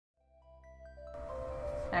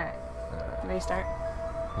Alright. Ready to start?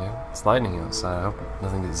 Yeah, it's lightning outside. I hope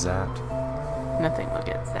nothing gets zapped. Nothing will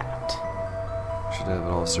get zapped. Should have it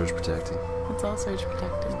all surge protecting. It's all surge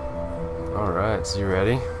protected. Alright, so you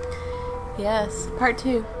ready? Yes. Part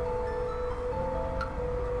 2.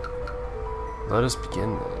 Let us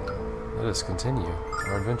begin then. Let us continue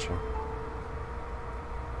our adventure.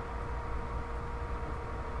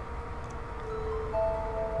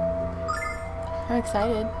 I'm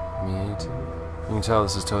excited. Me too. You can tell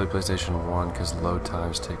this is totally PlayStation 1 because load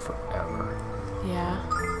times take forever. Yeah.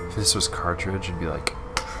 If this was cartridge, it'd be like...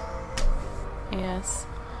 Yes.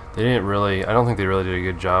 They didn't really... I don't think they really did a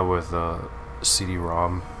good job with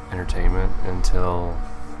CD-ROM entertainment until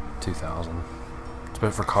 2000.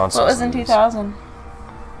 But for consoles... What was in 2000?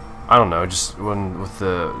 I don't know, just when with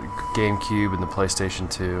the GameCube and the PlayStation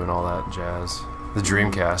 2 and all that jazz. The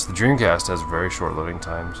Dreamcast. The Dreamcast has very short loading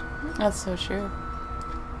times. That's so true.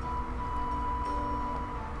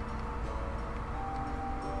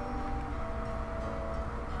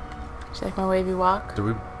 Should I take my wavy walk? Did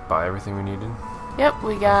we buy everything we needed? Yep,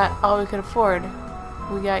 we got all we could afford.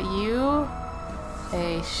 We got you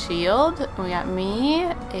a shield. We got me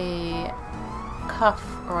a cuff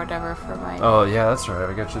or whatever for my... Oh, yeah, that's right.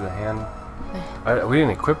 I got you the hand... we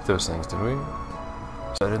didn't equip those things, did we?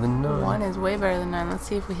 Better than none. 1 is way better than 9. Let's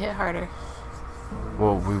see if we hit harder.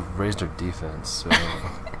 Well, we raised our defense, so...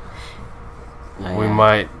 Oh, we yeah.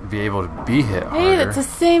 might be able to be hit harder. Hey, that's the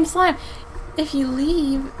same slime. If you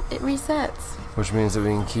leave, it resets. Which means that we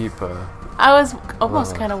can keep, I was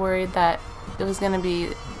almost kind of worried that it was going to be...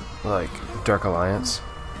 like, Dark Alliance.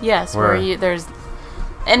 Yes, where there's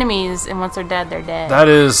enemies, and once they're dead, they're dead. That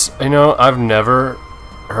is... You know, I've never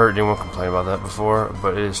heard anyone complain about that before,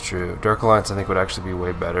 but it is true. Dark Alliance, I think, would actually be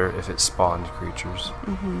way better if it spawned creatures.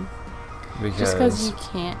 Mm-hmm. Because just because you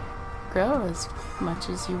can't grow as much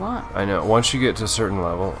as you want. I know. Once you get to a certain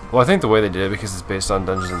level... Well, I think the way they did it, because it's based on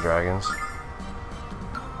Dungeons & Dragons...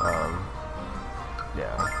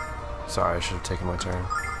 yeah. Sorry, I should have taken my turn.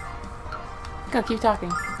 Go, keep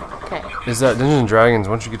talking. Okay. Is that Dungeons & Dragons,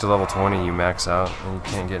 once you get to level 20, you max out, and you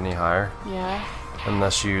can't get any higher. Yeah.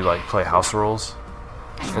 Unless you, like, play house rules.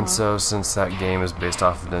 And so, since that game is based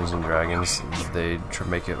off of Dungeons & Dragons, they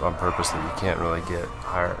make it on purpose that you can't really get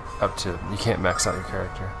higher up to... You can't max out your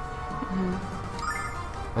character.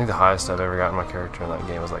 I think the highest I've ever gotten my character in that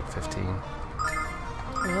game was like 15.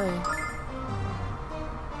 Really?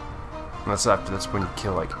 And that's when you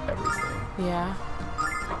kill like everything. Yeah.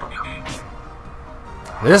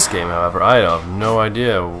 This game, however, I have no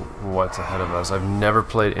idea what's ahead of us. I've never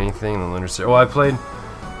played anything in the Lunar series. Well, I played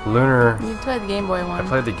Lunar. You played the Game Boy one. I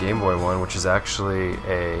played the Game Boy one, which is actually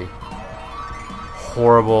a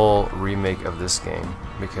horrible remake of this game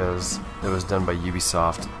because it was done by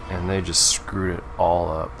Ubisoft and they just screwed it all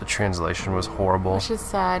up. The translation was horrible. Which is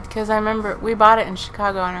sad because I remember we bought it in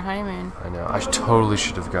Chicago on our honeymoon. I know. I totally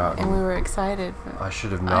should have gotten. And we were excited. I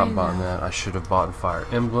should have not bought that. I should have bought Fire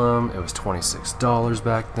Emblem. It was $26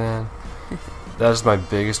 back then. That is my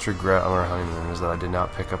biggest regret on our honeymoon is that I did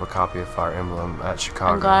not pick up a copy of Fire Emblem at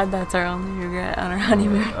Chicago. I'm glad that's our only regret on our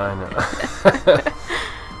honeymoon. I know.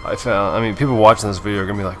 I mean, people watching this video are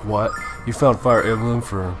going to be like, what? You found Fire Emblem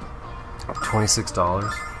for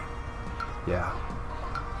 $26? Yeah.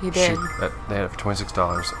 He did. They had it for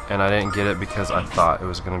 $26, and I didn't get it because I thought it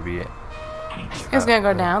was going to be... It was going to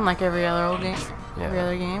go down like every other old game. Yeah. Every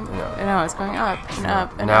other game? No. No, it's going up and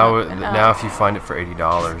up and now, up and up. Now if you find it for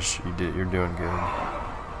 $80, you're doing good.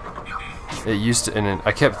 It used to, and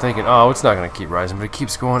I kept thinking, oh, it's not going to keep rising, but it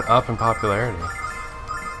keeps going up in popularity.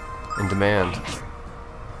 In demand.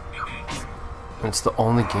 And it's the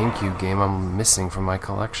only GameCube game I'm missing from my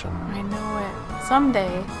collection. I know it.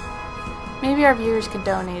 Someday, maybe our viewers could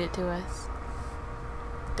donate it to us.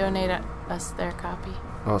 Donate us their copy.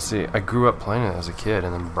 Well, see, I grew up playing it as a kid,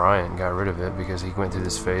 and then Brian got rid of it because he went through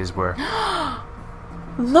this phase where...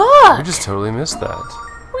 Look! We just totally missed that.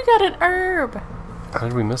 We got an herb! How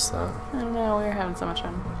did we miss that? I don't know, we were having so much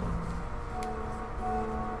fun.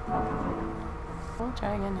 We'll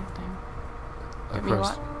try again next time. Give me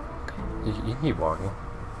what? You can keep walking.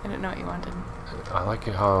 I didn't know what you wanted. I like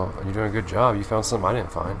it how you're doing a good job. You found something I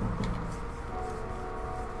didn't find.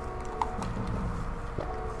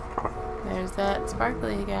 There's that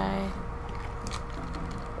sparkly guy.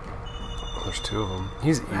 There's 2 of them.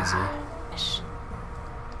 He's easy.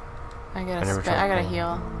 I gotta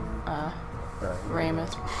heal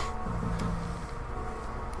Ramus.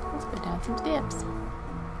 Let's go down some steps.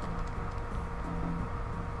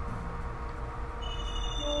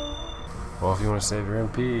 Well, if you want to save your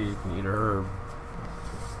MP, you can eat a herb.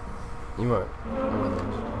 You might.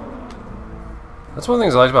 That's one of the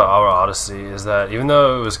things I liked about Our Odyssey is that even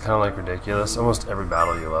though it was kind of like ridiculous, almost every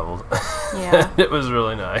battle you leveled. Yeah. It was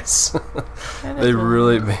really nice. That is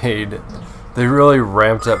They really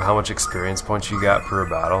ramped up how much experience points you got per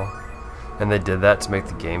battle. And they did that to make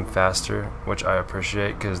the game faster, which I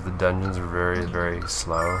appreciate because the dungeons were very, very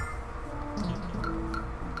slow.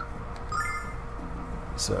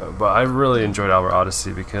 So, but I really enjoyed Our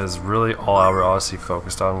Odyssey because really all Our Odyssey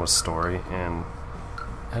focused on was story and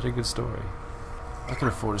had a good story. I can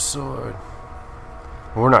afford a sword.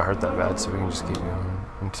 Well, we're not hurt that bad, so we can just keep going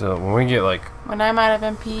until when we get like. When I'm out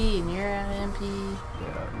of MP and you're out of MP.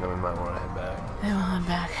 Yeah, then we might want to head back. Then we'll head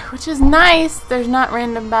back, which is nice. There's not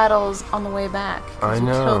random battles on the way back. I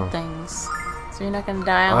know. You killed things, so you're not gonna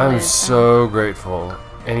die on the way. I'm so grateful.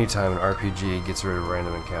 Anytime an RPG gets rid of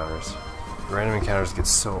random encounters, random encounters get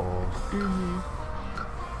so old.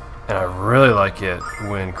 And I really like it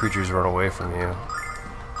when creatures run away from you.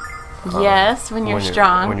 Yes, when you're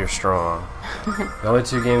strong. When you're strong. The only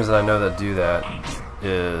two games that I know that do that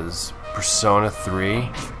is Persona 3,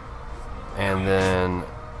 and then,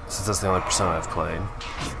 since that's the only Persona I've played,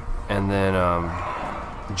 and then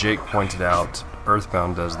Jake pointed out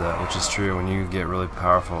Earthbound does that, which is true. When you get really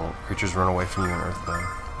powerful, creatures run away from you in Earthbound.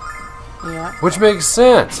 Yeah. Which makes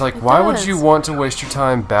sense. Like, why would does. you want to waste your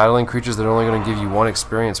time battling creatures that are only going to give you 1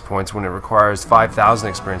 experience points when it requires 5,000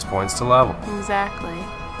 experience points to level? Exactly.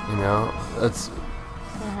 You know, that's.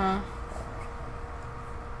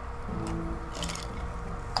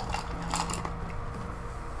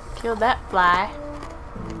 Killed that fly.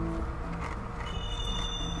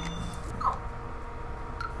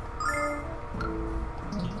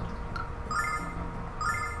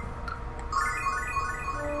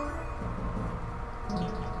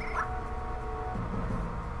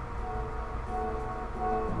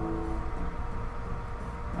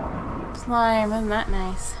 Slime, isn't that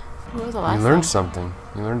nice? What was the last You learned thing? something.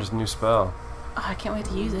 You learned a new spell. Oh, I can't wait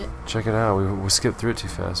to use it. Check it out. We skipped through it too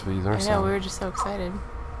fast, but you learned I know, something. we were just so excited.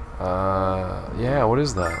 Yeah, what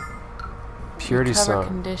is that? Purity Recover Song.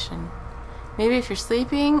 condition. Maybe if you're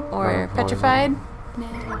sleeping or Or poison. petrified. No.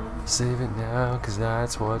 Save it now, cause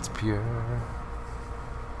that's what's pure.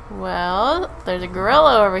 Well, there's a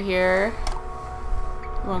gorilla over here.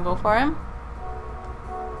 You wanna go for him?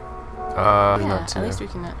 There's Yeah, not two. at least we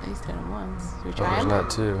can at least hit him once. Should we Oh, try there's him? not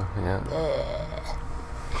two, yeah.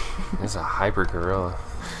 It's a hyper gorilla.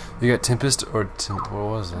 You got Tempest or what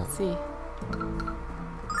was it? Let's see.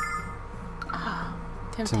 Ah,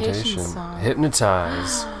 Temptation song.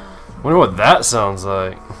 Hypnotize. Wonder what that sounds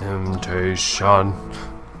like. Temptation.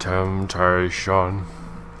 Temptation.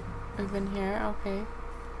 We've been here, okay.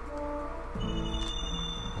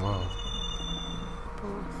 Whoa.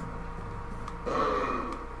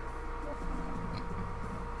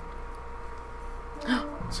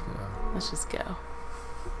 Let's go. Let's just go.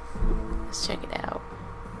 Let's check it out.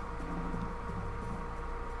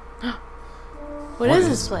 What is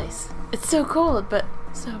this place? It's so cold, but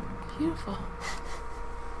so beautiful.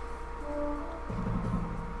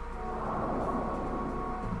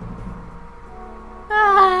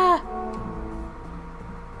 Ah!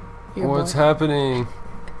 You're What's bored. happening?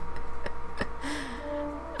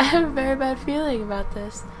 I have a very bad feeling about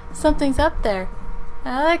this. Something's up there.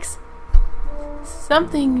 Alex?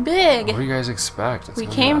 Something big. What do you guys expect? It's We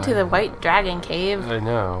gonna came be- to the White Dragon Cave. I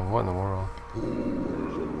know. What in the world?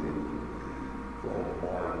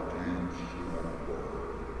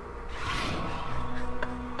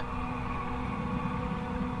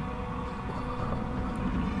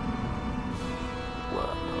 Whoa.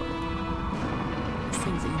 This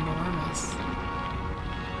thing's enormous.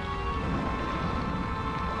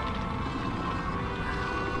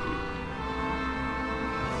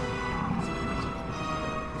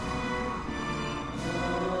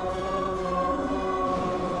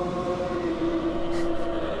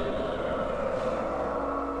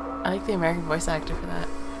 I like the American voice actor for that.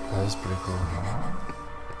 That is pretty cool.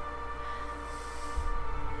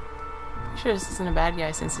 I'm sure this isn't a bad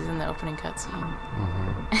guy since he's in the opening cutscene.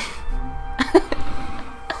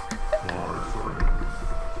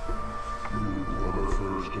 You are the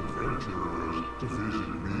first adventurers to visit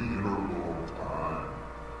me in a long time.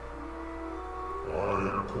 I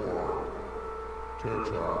am Quark,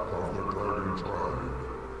 Tetrarch of the Dragon Tribe.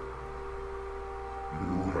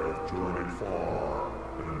 You have journeyed far,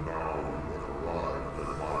 and now you have arrived at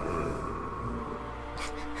my lair.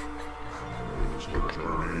 It's a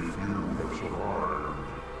journey few have survived.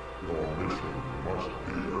 Your mission must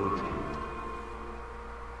be urgent.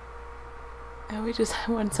 And we just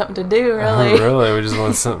want something to do, really. Really, we just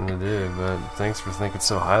want something to do, but thanks for thinking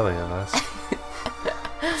so highly of us.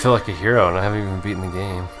 I feel like a hero, and I haven't even beaten the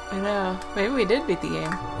game. I know. Maybe we did beat the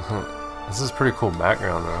game. This is pretty cool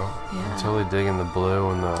background, though. Yeah. I'm totally digging the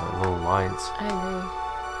blue and the little lights. I agree.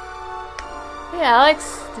 Hey,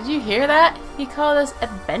 Alex, did you hear that? He called us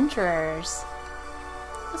adventurers.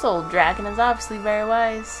 This old dragon is obviously very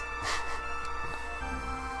wise.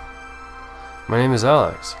 My name is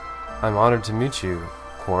Alex. I'm honored to meet you,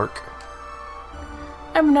 Quark.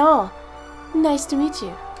 I'm Noel. Nice to meet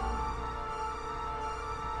you.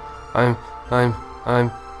 I'm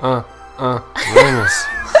Remus.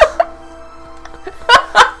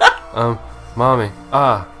 Mommy.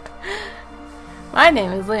 My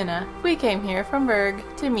name is Luna. We came here from Berg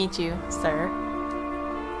to meet you, sir.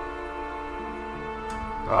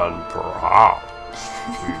 And perhaps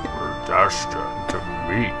we were destined to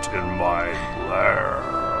meet in my lair.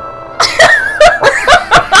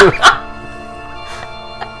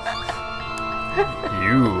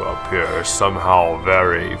 You appear somehow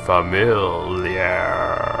very familiar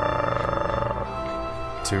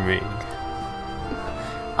to me.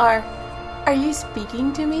 Are you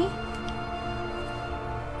speaking to me?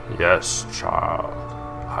 Yes, child.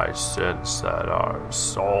 I sense that our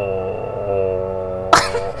souls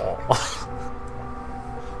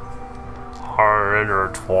are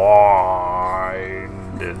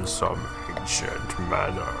intertwined in some ancient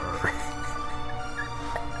manner.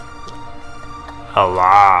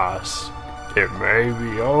 Alas, it may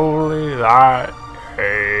be only that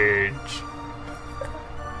age.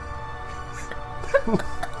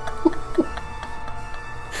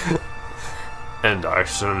 And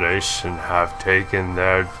isolation have taken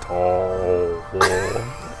their toll.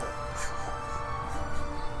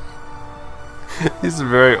 He's a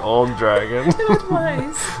very old dragon.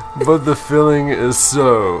 Wise. But the feeling is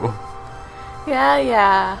so.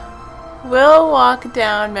 Yeah. We'll walk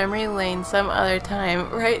down memory lane some other time.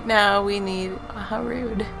 Right now, we need... How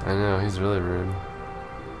rude. I know, he's really rude.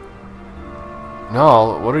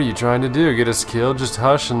 No, what are you trying to do? Get us killed? Just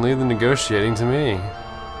hush and leave the negotiating to me.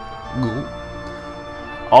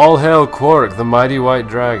 All hail Quark, the mighty white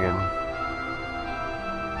dragon.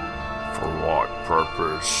 For what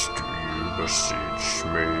purpose do you beseech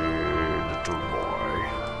me, little boy?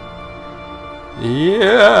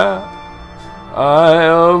 Yeah, I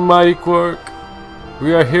am mighty Quark.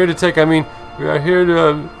 We are here to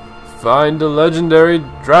find a legendary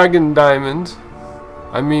dragon diamond.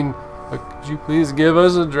 Could you please give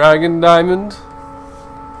us a dragon diamond?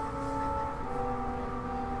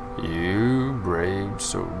 You braved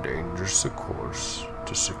so dangerous a course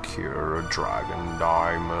to secure a dragon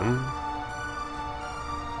diamond.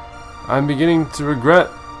 I'm beginning to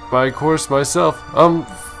regret my course myself.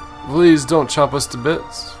 Please don't chop us to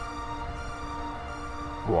bits.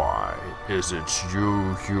 Why is it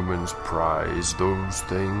you humans prize those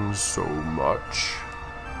things so much?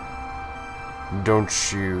 Don't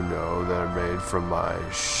you know they're made from my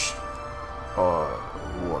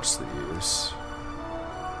what's the use?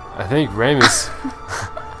 I think Remus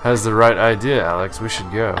has the right idea, Alex. We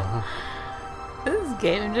should go. This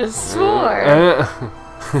game just swore.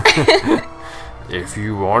 If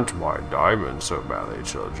you want my diamond so badly,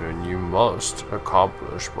 children, you must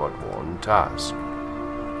accomplish but one task.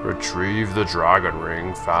 Retrieve the dragon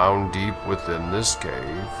ring found deep within this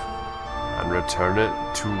cave, and return it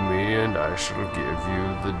to me, and I shall give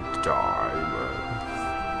you the diamond.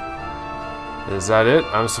 Is that it?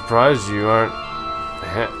 I'm surprised you aren't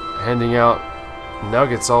handing out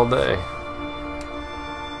nuggets all day.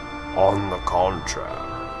 On the contrary,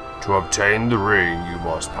 to obtain the ring, you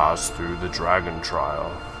must pass through the dragon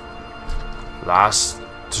trial. Last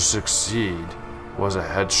to succeed was a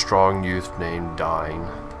headstrong youth named Dine.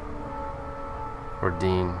 Or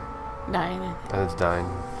Dean. Nine. It's Dine.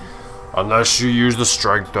 Unless you use the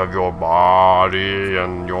strength of your body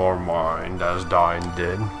and your mind, as Dine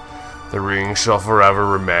did, the ring shall forever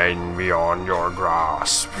remain beyond your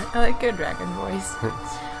grasp. I like your dragon voice.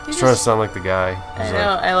 He's trying to sound like the guy. I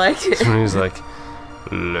know, I like it. He's like,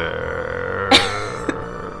 Lair.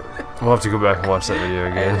 we'll have to go back and watch that video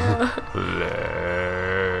again.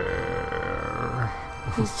 Lair.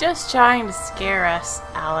 He's just trying to scare us,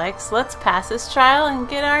 Alex. Let's pass this trial and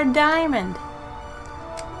get our diamond.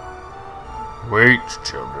 Wait,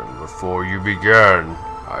 children, before you begin.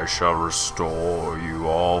 I shall restore you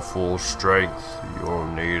all full strength. You'll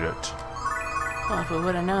need it. Well, if we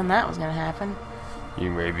would have known that was going to happen. You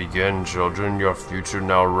may begin, children. Your future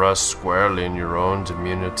now rests squarely in your own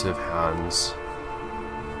diminutive hands.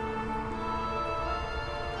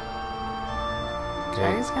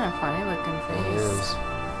 Dragon's kind of funny looking It face. is.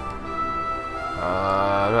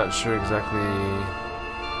 I'm not sure exactly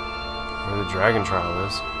where the dragon trial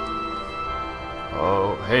is.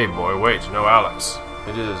 Oh, hey boy, wait, no Alex.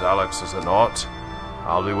 It is Alex, is it not?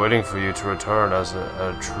 I'll be waiting for you to return as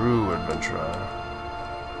a true adventurer.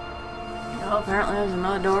 Oh, apparently there's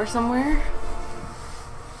another door somewhere.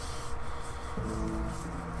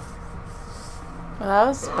 Well, that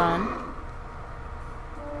was fun.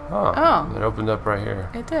 Oh. It opened up right here.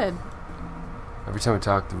 It did. Every time we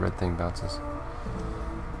talk, the red thing bounces.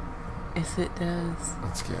 Yes, it does.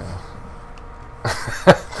 Let's go.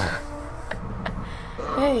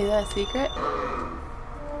 Hey, is that a secret?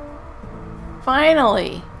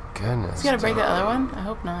 Finally! Goodness. You gotta break that other one? I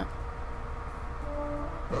hope not.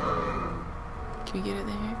 Can we get it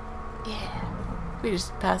there? Yeah. We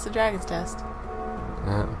just passed the dragon's test.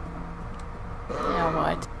 Yeah. Now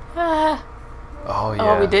what? Ah! Oh, yeah.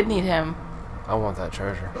 Oh, we did need him. I want that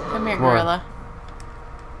treasure. Come here, Come on. gorilla.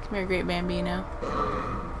 Come here, great Bambino.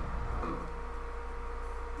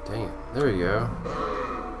 Dang it. There we go.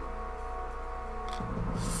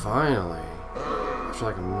 Finally. After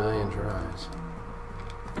like a million tries.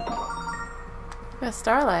 We got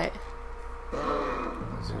starlight.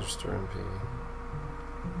 These are stirring pee.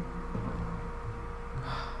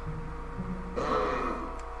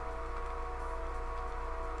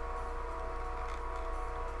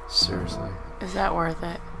 Seriously. Is that worth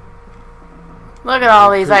it? Look at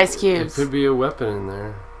all these ice cubes. It could be a weapon in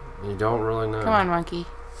there. You don't really know. Come on, monkey.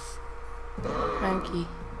 Monkey.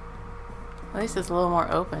 At least it's a little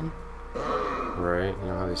more open. Right? You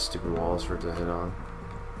don't have these stupid walls for it to hit on.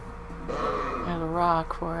 There's a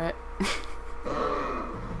rock for it.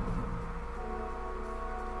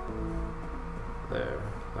 There.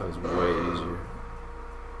 That was way easier.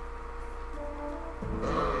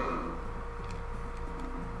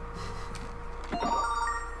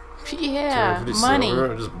 Yeah, 250 money.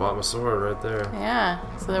 silver. I just bought my sword right there. Yeah,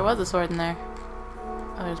 so there was a sword in there.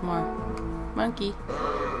 Oh, there's more. Monkey.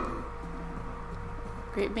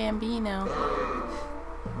 Great Bambino.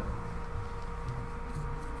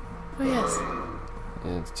 Oh, yes.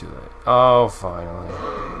 It's too late. Oh, finally.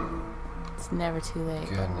 It's never too late.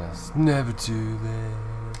 Goodness. Never too late.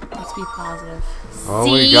 Let's be positive. Oh,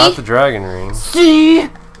 See? we got the dragon ring. See?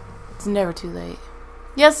 It's never too late.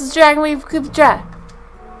 Yes, it's dragon. We've dragon.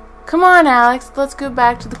 Come on, Alex. Let's go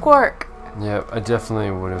back to the Quark. Yeah, I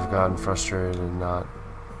definitely would have gotten frustrated and not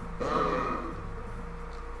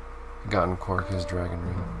gotten Quark his dragon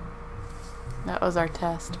ring. That was our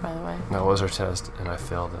test, by the way. That was our test, and I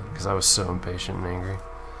failed it because I was so impatient and angry.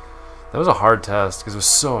 That was a hard test because it was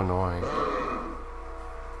so annoying.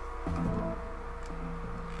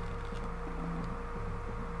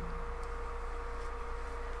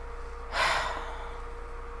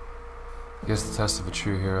 I guess the test of a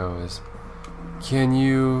true hero is,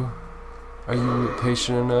 are you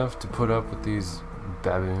patient enough to put up with these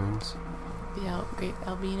baboons? The great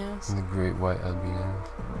albinos. And the great white albinos.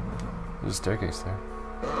 There's a staircase there.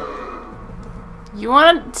 You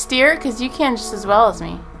want to steer it? Because you can just as well as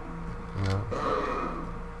me. No.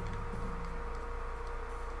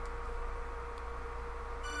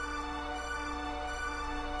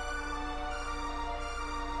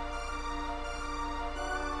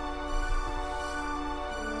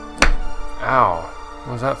 Ow.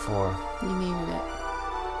 What was that for? You needed it.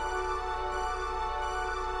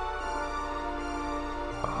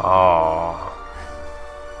 Ah,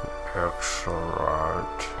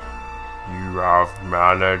 excellent. You have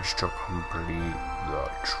managed to complete the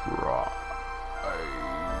trial.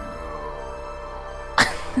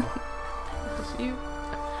 You.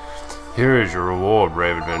 Here is your reward,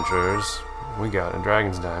 brave adventurers. We got a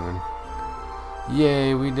dragon's diamond.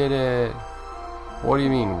 Yay, we did it. What do you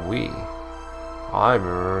mean, we? All I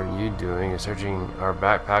remember you doing is searching our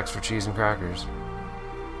backpacks for cheese and crackers.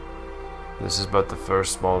 This is but the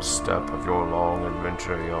first small step of your long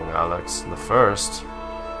adventure, young Alex. The first.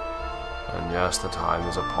 And yes, the time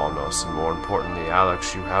is upon us, and more importantly,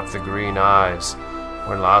 Alex, you have the green eyes.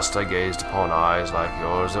 When last I gazed upon eyes like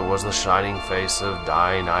yours, it was the shining face of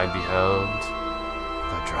thine I beheld.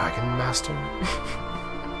 The Dragon Master?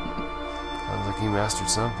 Sounds like he mastered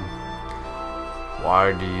something.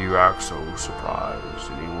 Why do you act so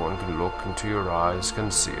surprised? Anyone can look into your eyes,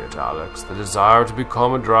 can see it, Alex. The desire to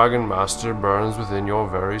become a Dragon Master burns within your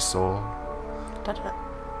very soul.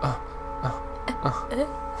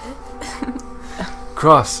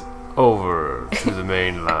 Cross over to the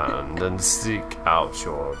mainland and seek out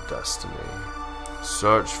your destiny.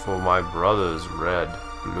 Search for my brothers, red,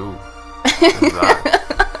 blue, and black.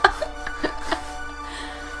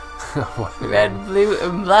 Red, blue,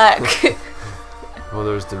 and black. Well,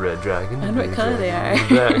 there's the red dragon. And what color they are. The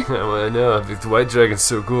black. Well, I know. If the white dragon's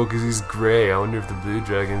so cool because he's gray. I wonder if the blue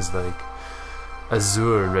dragon's like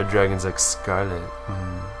azure, and red dragon's like scarlet.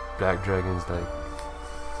 Black dragon's like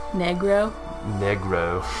Negro.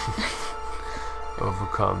 negro.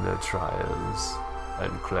 Overcome their trials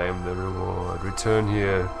and claim the reward. Return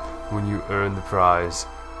here when you earn the prize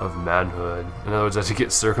of manhood. In other words, I have to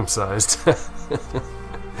get circumcised.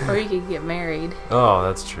 Or you could get married. Oh,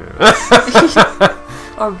 that's true.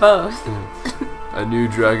 Or both. A new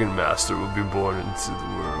dragon master will be born into the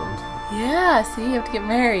world. Yeah, see, you have to get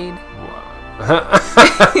married. Wow.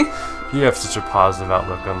 You have such a positive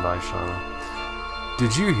outlook on life, Shauna.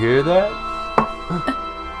 Did you hear that?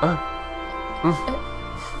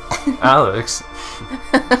 Alex.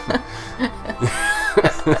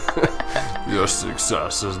 Your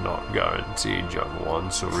success is not guaranteed, young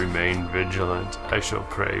one, so remain vigilant. I shall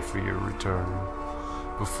pray for your return.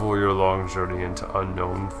 Before your long journey into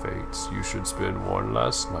unknown fates, you should spend one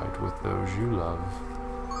last night with those you love.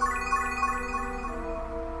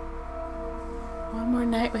 One more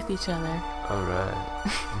night with each other. Alright,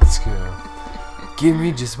 let's go. Give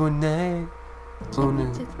me just one night.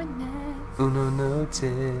 Uno, Just one night. uno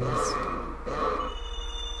noches.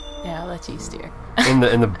 Yeah, I'll let you steer. In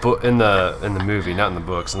the movie, not in the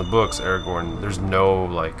books. In the books, Aragorn, there's no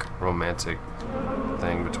like romantic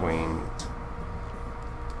thing between.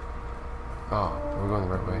 Oh, we're going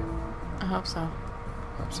the right way. I hope so.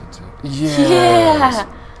 Hope so too. Yes. Yeah!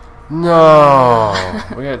 No,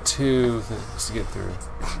 we got 2 things to get through.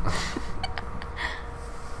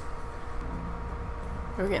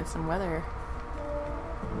 We're getting some weather.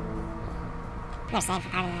 You're saved for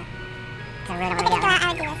part of that. Because I really don't want to be able to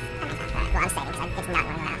argue this. Well, I'm saving because it's not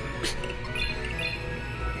going around.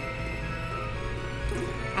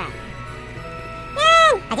 Alright.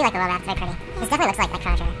 I do like the low route, it's very pretty. This definitely looks like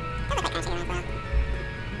furniture. It does look like furniture, right?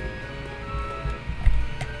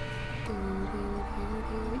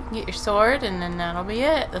 You can get your sword, and then that'll be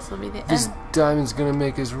it. This will be the This end. diamond's gonna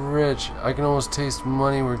make us rich. I can almost taste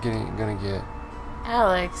money we're gonna get.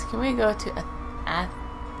 Alex, can we go to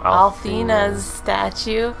Althena's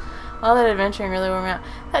statue? All that adventuring really wore me out.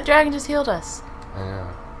 That dragon just healed us. I know.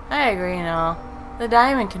 I agree, no. The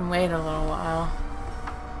diamond can wait a little while.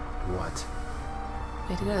 What?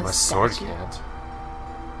 We have to go to the My statue. sword can't.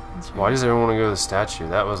 That's right. Why does everyone want to go to the statue?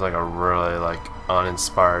 That was like a really like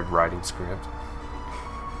uninspired writing script.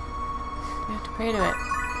 We have to pray to it.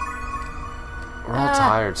 We're all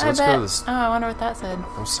tired, so let's go to the. Oh, I wonder what that said.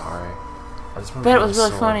 I'm sorry. I just want Bet to it was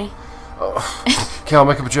really funny. Oh. Okay, I'll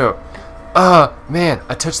make up a joke. Man,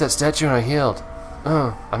 I touched that statue and I healed.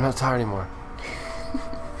 I'm not tired anymore.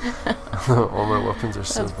 All my weapons are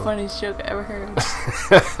That's simple. the funniest joke I ever heard.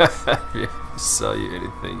 Yeah, sell you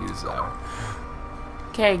anything you desire.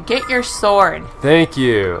 Okay, get your sword. Thank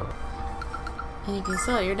you. And you can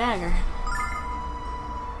sell your dagger.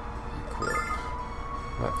 Equip.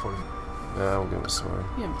 Not 40. Nah, we'll give him a sword.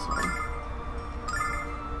 You have a sword.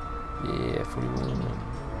 Yeah, 41.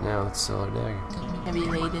 Now let's sell our dagger. Heavy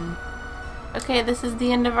laden. Okay, this is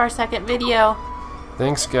the end of our second video.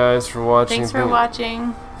 Thanks, guys, for watching. Thanks for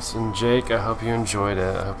watching. And Jake, I hope you enjoyed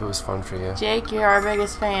it. I hope it was fun for you. Jake, you're our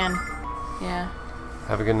biggest fan. Yeah.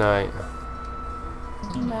 Have a good night.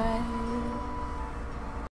 Bye.